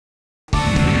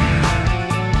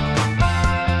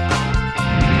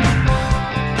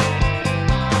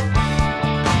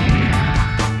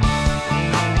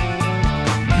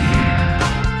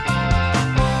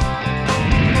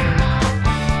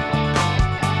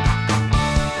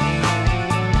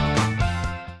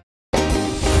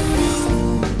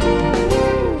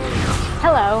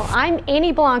I'm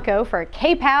Annie Blanco for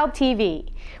KPOW TV.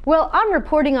 Well, I'm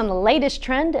reporting on the latest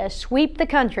trend to sweep the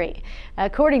country.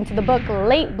 According to the book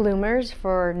Late Bloomers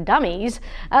for Dummies,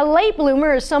 a late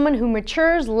bloomer is someone who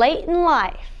matures late in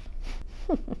life.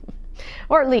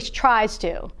 Or at least tries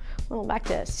to. Well, back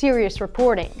to serious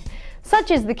reporting. Such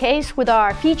is the case with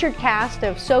our featured cast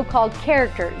of so-called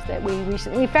characters that we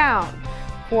recently found.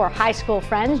 4 high school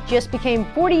friends just became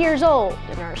 40 years old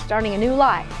and are starting a new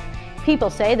life. People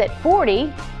say that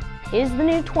 40 is the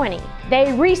new 20.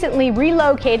 They recently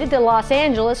relocated to Los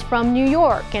Angeles from New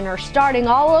York and are starting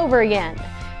all over again.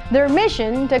 Their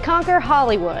mission to conquer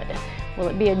Hollywood. Will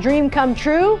it be a dream come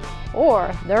true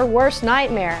or their worst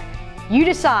nightmare? You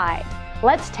decide.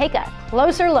 Let's take a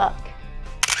closer look.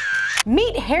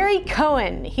 Meet Harry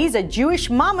Cohen. He's a Jewish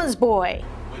mama's boy.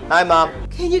 Hi, Mom.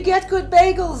 Can you get good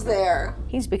bagels there?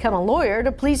 He's become a lawyer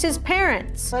to please his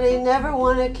parents. But he never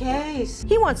won a case.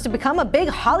 He wants to become a big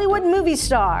Hollywood movie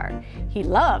star. He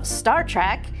loves Star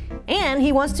Trek, and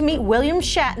he wants to meet William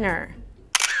Shatner.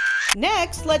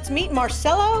 Next, let's meet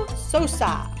Marcelo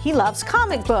Sosa. He loves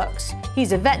comic books.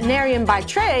 He's a veterinarian by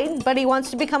trade, but he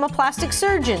wants to become a plastic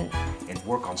surgeon. And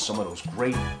work on some of those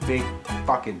great, big,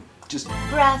 fucking, just...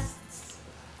 breasts.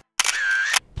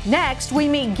 Next, we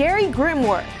meet Gary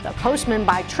Grimworth, a postman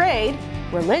by trade,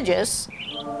 religious.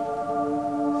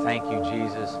 Thank you,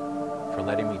 Jesus, for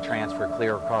letting me transfer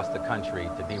clear across the country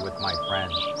to be with my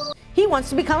friends. He wants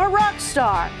to become a rock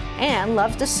star and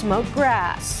loves to smoke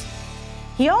grass.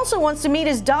 He also wants to meet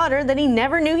his daughter that he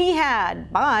never knew he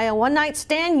had by a one-night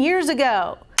stand years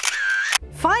ago.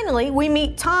 Finally, we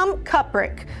meet Tom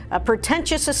Kuprick, a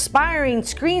pretentious aspiring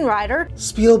screenwriter.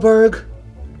 Spielberg,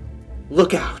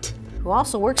 look out. Who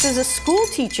also works as a school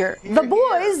teacher. The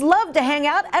boys love to hang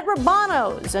out at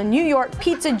Robano's, a New York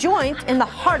pizza joint in the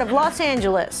heart of Los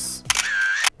Angeles.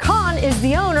 Con is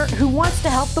the owner who wants to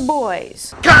help the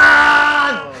boys.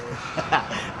 Con!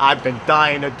 I've been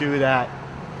dying to do that.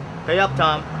 Pay up,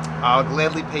 Tom. I'll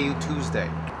gladly pay you Tuesday.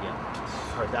 Yeah,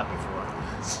 heard that before.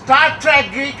 Star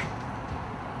Trek geek!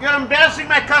 You're embarrassing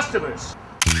my customers.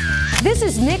 This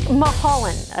is Nick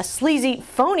Mulholland, a sleazy,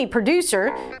 phony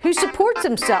producer who supports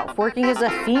himself working as a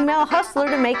female hustler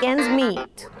to make ends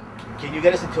meet. Can you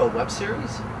get us into a web series?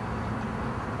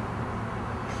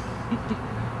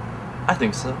 I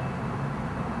think so.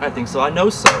 I know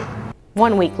so.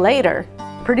 1 week later,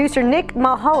 producer Nick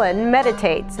Mulholland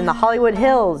meditates in the Hollywood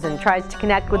Hills and tries to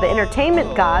connect with the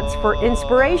entertainment gods for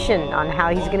inspiration on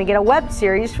how he's going to get a web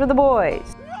series for the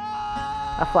boys.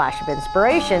 A flash of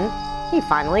inspiration, he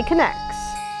finally connects.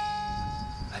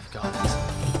 I've got it.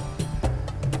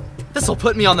 This'll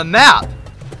put me on the map.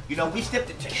 You know, we stepped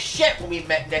into shit when we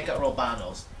met Nick at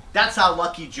Robano's. That's our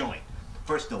lucky joint.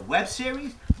 First a web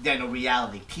series, then a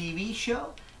reality TV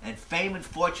show, and fame and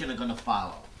fortune are gonna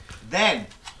follow. Then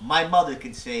my mother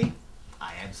can say,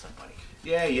 I am somebody.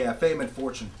 Yeah, fame and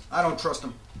fortune. I don't trust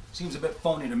him. Seems a bit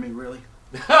phony to me, really.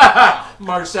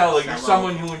 Marcelo, you're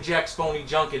someone who injects phony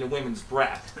junk into women's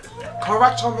breath.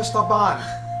 Correction, Mr. Bond.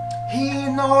 He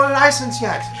no license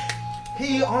yet.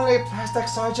 He only plastic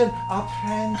surgeon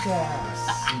apprentice.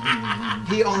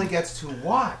 He only gets to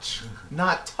watch,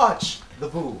 not touch the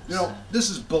boobs. You know, this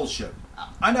is bullshit.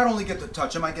 I not only get to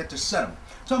touch him, I get to set him.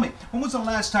 Tell me, when was the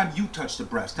last time you touched a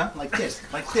breast, huh? Like this,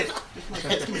 like this.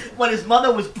 When his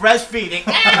mother was breastfeeding.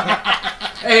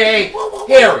 Hey,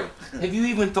 Harry, have you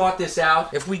even thought this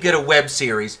out? If we get a web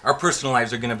series, our personal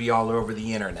lives are going to be all over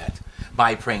the internet.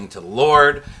 My praying to the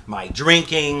Lord, my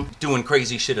drinking, doing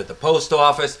crazy shit at the post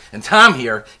office, and Tom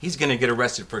here, he's going to get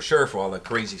arrested for sure for all the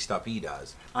crazy stuff he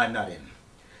does. I'm not in.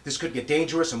 This could get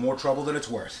dangerous and more trouble than it's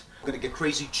worth. We're gonna get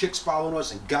crazy chicks following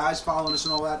us and guys following us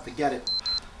and all that. Forget it.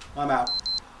 I'm out.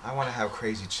 I want to have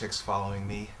crazy chicks following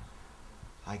me.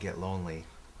 I get lonely.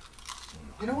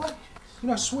 You know what? You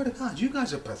know, I swear to God, you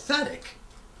guys are pathetic.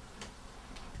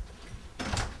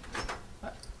 I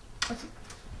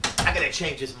gotta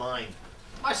change his mind.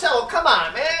 Marcelo, come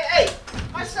on, man. Hey,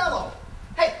 Marcelo.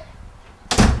 Hey.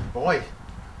 Boy,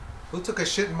 who took a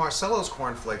shit in Marcelo's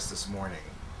cornflakes this morning?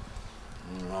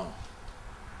 No.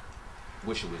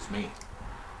 Wish it was me.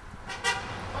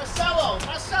 Marcelo,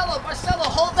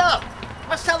 hold up.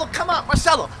 Marcelo, come on.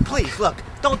 Marcelo, please, look,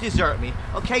 don't desert me,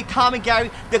 okay? Tom and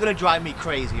Gary, they're gonna drive me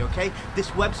crazy, okay?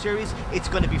 This web series, it's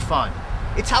gonna be fun.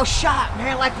 It's how shot,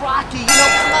 man, like Rocky, you know,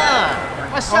 come on.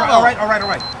 Marcelo. All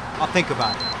right. I'll think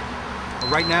about it.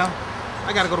 But right now,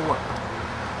 I gotta go to work.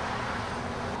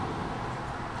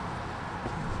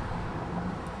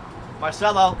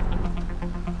 Marcelo.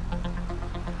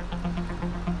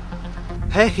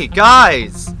 Hey,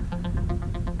 guys!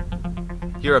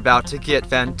 You're about to get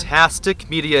fantastic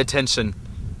media attention.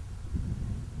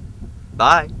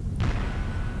 Bye.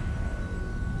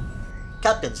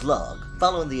 Captain's log.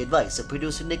 Following the advice of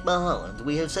producer Nick Mulholland,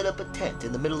 we have set up a tent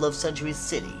in the middle of Century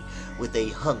City with a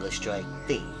hunger strike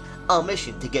theme. Our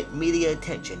mission to get media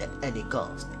attention at any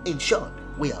cost. In short,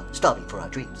 we are starving for our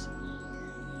dreams.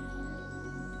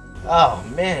 Oh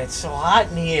man, it's so hot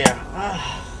in here.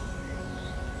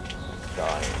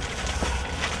 God.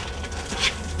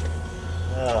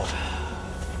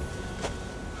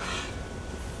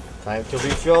 Time to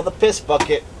refill the piss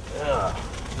bucket.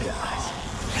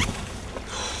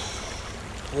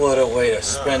 What a way to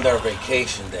spend our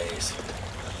vacation days.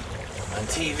 On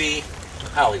TV,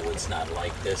 Hollywood's not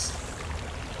like this.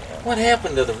 What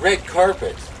happened to the red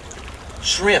carpet,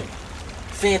 shrimp,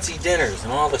 fancy dinners,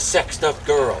 and all the sexed up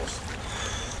girls?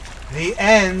 The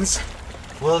ends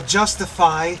will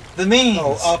justify the means.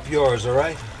 Oh, up yours, all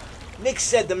right? Nick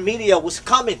said the media was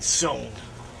coming soon.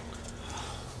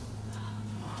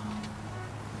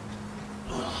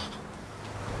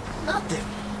 Nothing.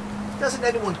 Doesn't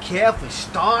anyone care if we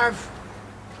starve?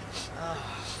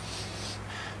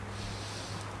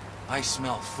 I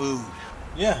smell food.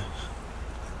 Yeah.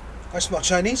 I smell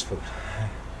Chinese food.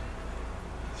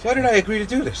 Why did I agree to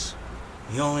do this?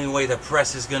 The only way the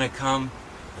press is gonna come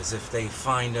is if they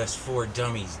find us four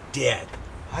dummies dead.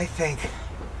 I think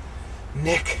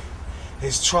Nick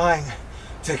is trying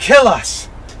to kill us.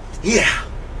 Yeah.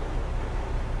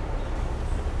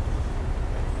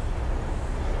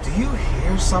 Do you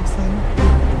hear something?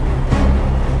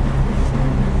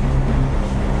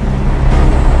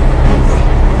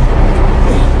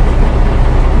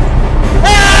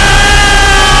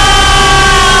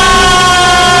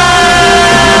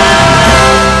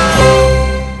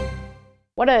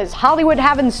 What does Hollywood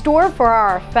have in store for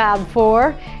our Fab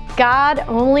Four? God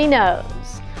only knows.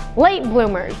 Late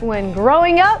bloomers, when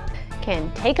growing up,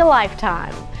 can take a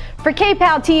lifetime. For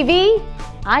KPOW TV,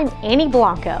 I'm Annie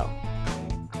Blanco.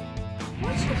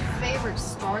 What's your favorite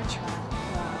Star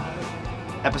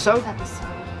Trek Episode? episode?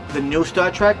 The new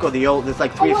Star Trek or the old? There's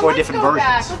like three or well, four let's different go versions.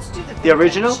 Back. Let's do the vintage. The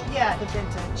original? Yeah, the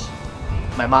vintage.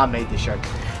 My mom made the shirt.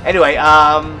 Anyway,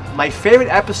 my favorite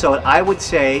episode, I would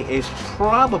say, is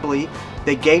probably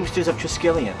The Gamesters of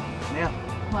Triskelion. Yeah.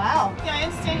 Wow. Yeah, I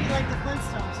understand you like the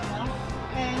Flintstones, you know?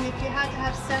 And if you had to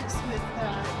have sex with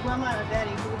Wilma or Betty,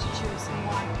 who would you choose and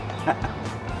why?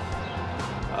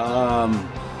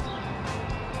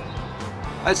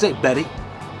 I'd say Betty.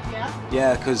 Yeah?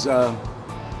 Yeah, because, I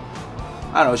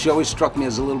don't know, she always struck me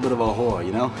as a little bit of a whore,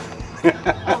 you know?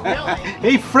 Oh, really?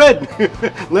 Hey, Fred!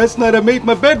 Last night I made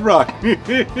my bedrock.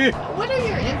 What are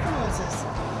your influences?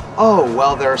 Oh,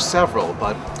 well, there are several,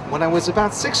 but when I was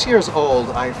about 6 years old,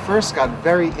 I first got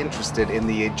very interested in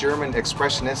the German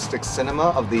expressionistic cinema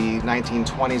of the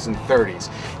 1920s and 30s.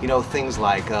 You know, things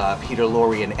like Peter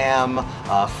Lorre and M,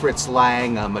 Fritz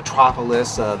Lang,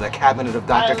 Metropolis, The Cabinet of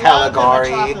Dr.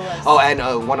 Caligari. Oh,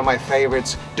 and one of my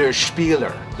favorites, Der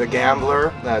Spieler, the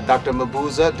gambler, Dr.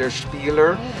 Mabuse, Der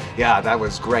Spieler. Yeah, that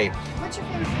was great. What's your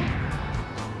favorite thing?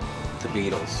 The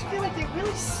Beatles. I feel like they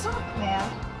really suck, man.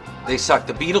 They suck.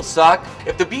 The Beatles suck.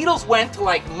 If the Beatles went to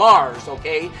like Mars,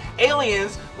 okay,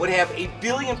 aliens would have 1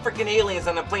 billion freaking aliens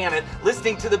on the planet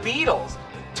listening to the Beatles.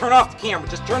 Turn off the camera.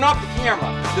 Just turn off the camera.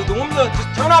 The woman,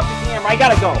 just turn off the camera. I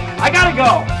gotta go. I gotta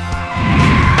go.